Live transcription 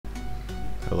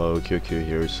Hello, QQ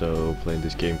here. So playing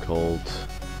this game called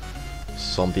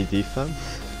Zombie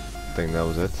Defense. I think that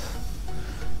was it.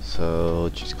 So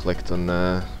just clicked on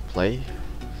play.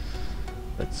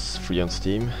 It's free on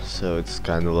Steam, so it's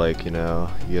kind of like, you know,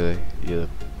 you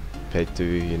pay to,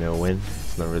 you know, win.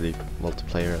 It's not really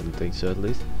multiplayer, I don't think so, at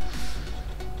least.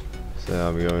 So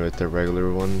I'm going with the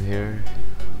regular one here.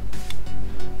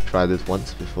 Tried it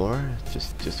once before,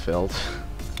 just failed.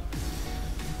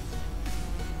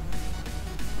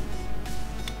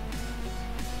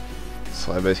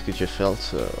 So I basically just failed,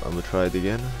 so I'm gonna try it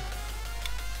again.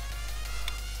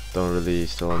 Don't really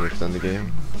still understand the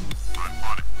game.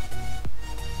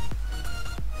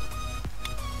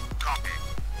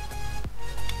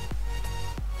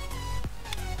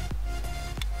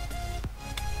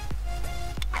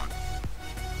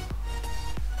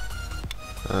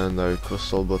 And I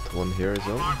crystal but one here as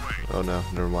well. Oh no,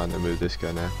 never mind, I moved this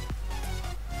guy now.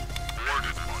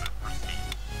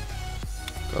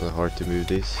 Kinda hard to move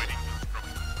these.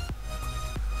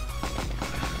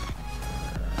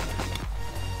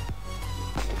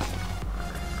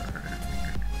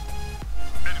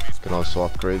 Can also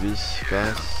upgrade these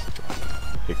guys,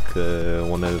 like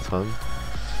one at a time.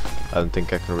 I don't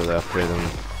think I can really upgrade them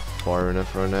far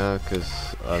enough right now,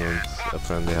 because I don't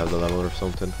apparently have the level or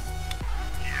something.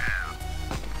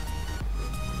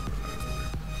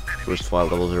 First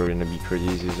 5 levels are gonna be pretty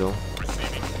easy as well.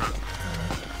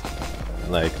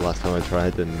 Like last time I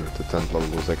tried, and the 10th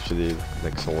level was actually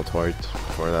like somewhat hard.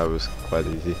 Before that was quite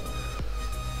easy.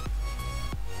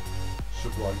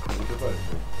 Supply crate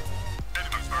available.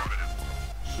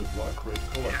 Supply crate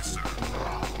collected.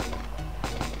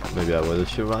 Maybe I would have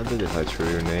survived it if I threw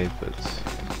a grenade, but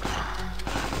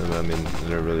I mean, I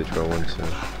didn't really throw one, so.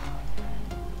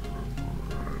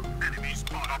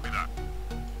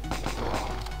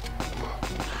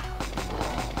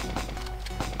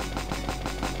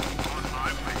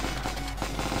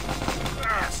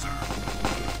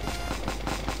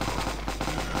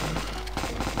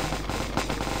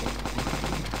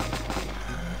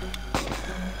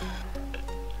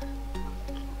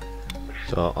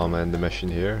 So I'm in the mission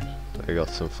here. I got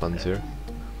some funds here.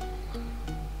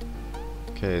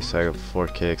 Okay, so I got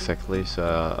 4k exactly, so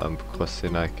I'm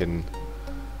requesting I can...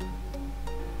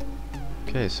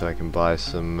 Okay, so I can buy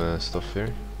some stuff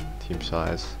here. Team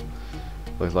size.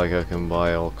 Looks like I can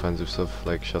buy all kinds of stuff,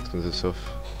 like shotguns and stuff.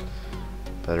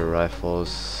 Better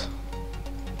rifles.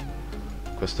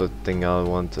 Because the thing I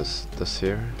want is this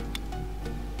here.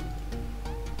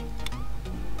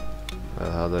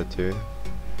 How do I do?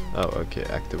 Oh, okay,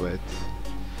 activate.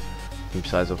 Team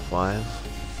size of 5.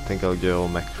 I think I'll go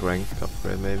max rank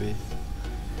upgrade maybe.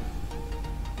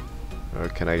 Or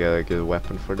can I get a good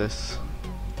weapon for this?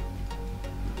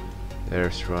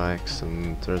 Airstrikes,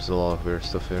 and there's a lot of weird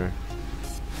stuff here.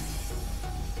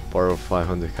 Borrow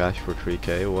 500 cash for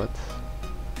 3k, what?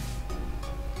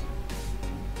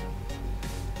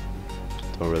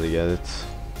 Don't really get it.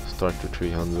 Start to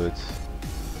 300.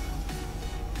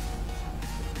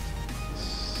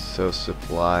 So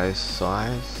supply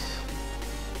size.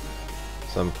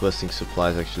 So I'm requesting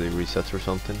supplies actually resets or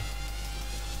something.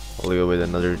 I'll go with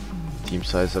another team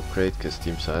size upgrade, because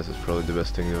team size is probably the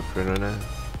best thing to upgrade right now.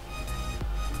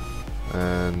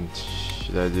 And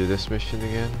should I do this mission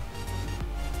again?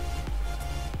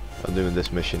 I'm doing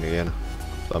this mission again.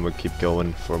 I'm gonna keep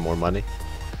going for more money,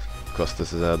 because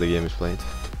this is how the game is played.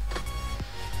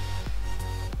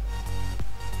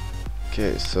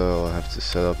 Okay, so I have to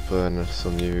set up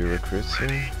some new recruits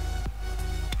here.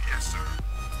 Yes, sir.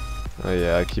 Oh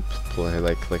yeah, I keep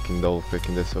clicking, double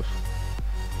clicking this stuff.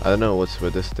 I don't know what's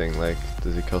with this thing, like,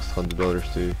 does it cost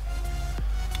 $100 to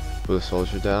put a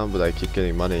soldier down, but I keep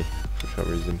getting money for some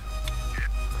reason.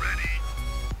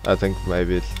 I think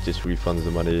maybe it just refunds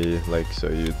the money, like, so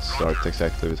you'd start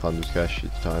exactly with 100 cash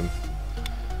each time.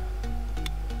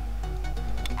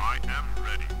 I am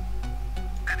ready.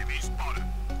 Enemy spotted.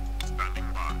 Standing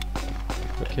by.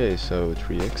 Okay, so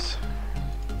 3x.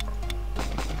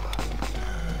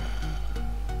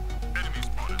 Enemy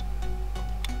spotted.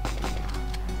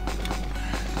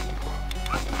 Standing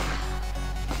by.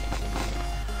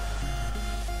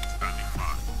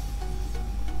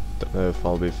 Don't know if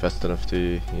I'll be fast enough to,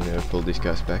 you know, pull these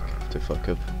guys back to fuck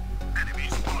up. Enemy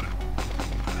spotted.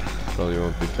 Probably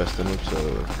won't be fast enough,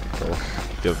 so I'll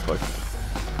give a fuck.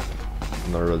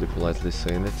 I'm not really politely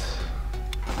saying it.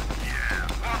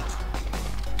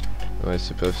 Am I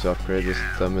supposed to upgrade this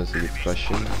them is a good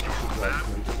question.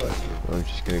 I'm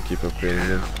just gonna keep upgrading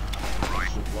them.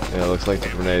 Yeah, it looks like the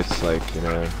grenades, like, you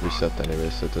know, reset anyway,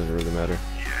 so it doesn't really matter.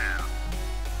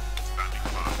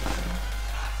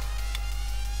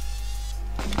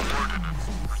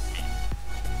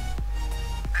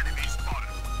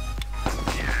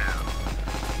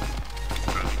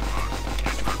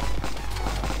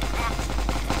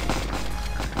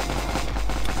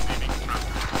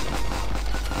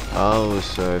 Oh,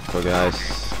 so if a guy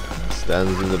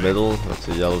stands in the middle of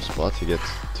the yellow spot, he gets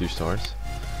 2 stars.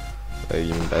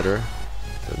 Even better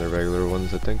than the regular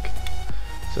ones, I think.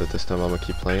 So this time I'm gonna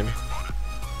keep playing.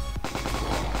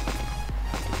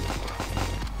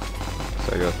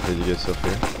 So I got pretty good stuff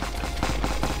here.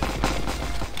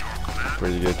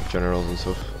 Pretty good generals and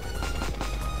stuff.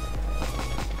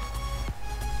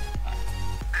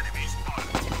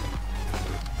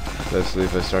 Basically,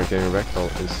 if I start getting wrecked, I'll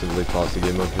instantly pause the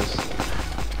game like this.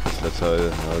 That's how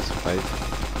it's fight.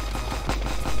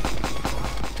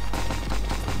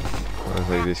 I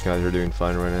think these guys are doing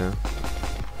fine right now.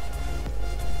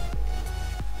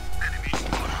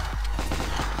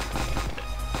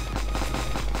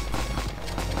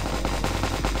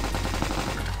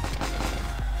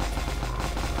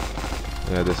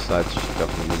 Yeah, this side should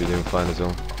definitely be doing fine as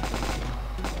well.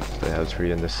 So they have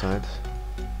 3 on this side.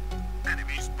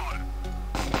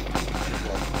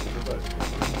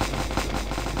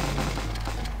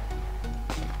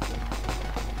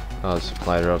 Oh, the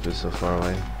supply drop is so far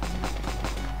away.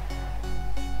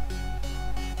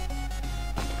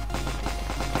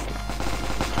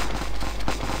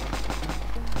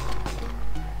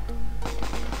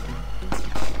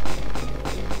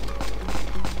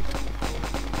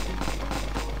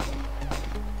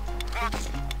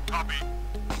 Copy.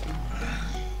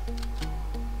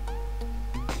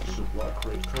 Supply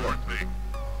crate collected.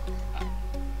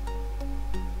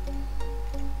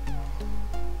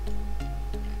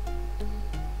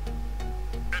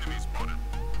 Enemy spotted.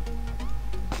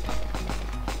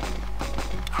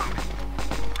 Howdy.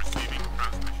 Receiving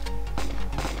transmission.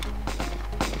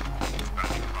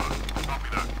 Standing by. Copy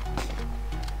that.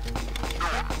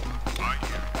 Sure. I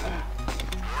hear you.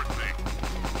 Sure thing.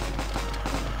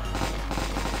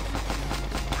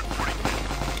 Reporting in.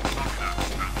 Copy that.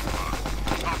 Standing by.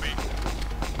 Copy.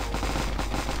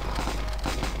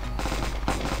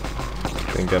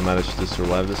 I think I managed to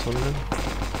survive this one then.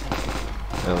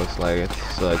 Yeah, looks like it.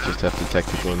 So I just have to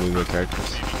tactically move my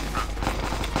characters.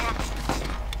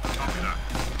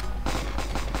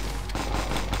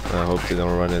 I hope they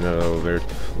don't run in a weird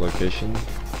location.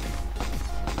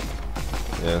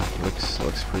 Yeah,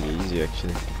 looks pretty easy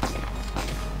actually.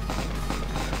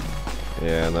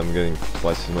 Yeah, and I'm getting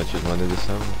twice as much as money this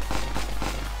time.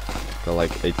 Got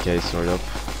like 8k stored up.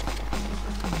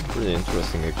 Pretty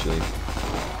interesting actually.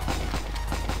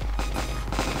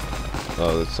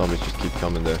 Oh, the zombies just keep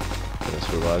coming there. Gonna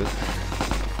survive it.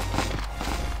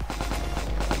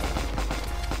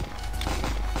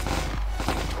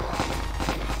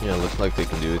 Yeah, looks like they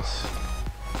can do it.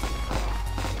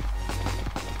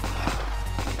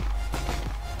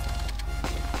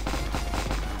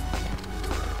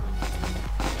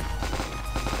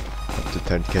 Up to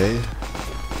 10k.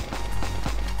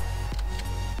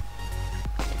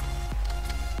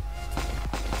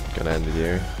 Gonna end it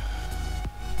here.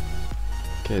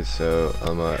 Okay, so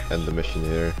I'm gonna end the mission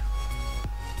here.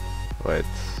 Wait.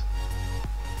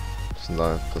 It's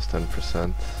not plus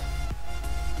 10%.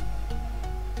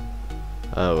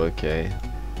 Oh, okay.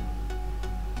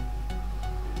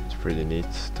 It's pretty neat.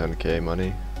 10k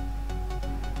money.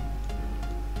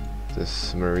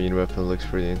 This marine weapon looks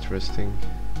pretty interesting.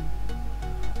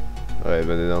 Alright,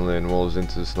 but it only involves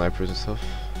into the snipers and stuff.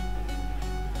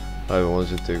 Oh, it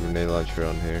wants into a grenade launcher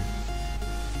on here.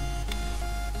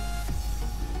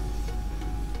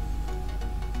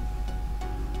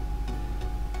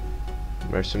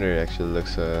 Mercenary actually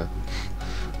looks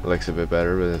looks a bit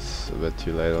better, but it's a bit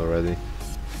too late already.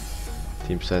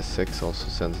 Team size 6 also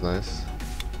sounds nice,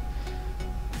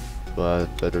 but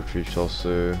better troops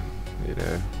also, you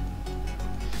know,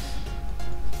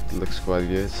 looks quite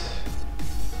good.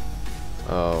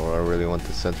 Oh, I really want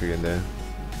the sentry in there.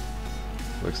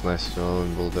 Looks nice as well,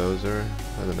 and bulldozer.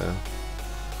 I don't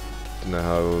know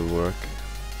how it would work.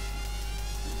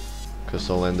 Cause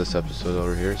I'll end this episode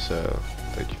over here, so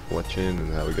thank you for watching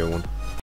and have a good one.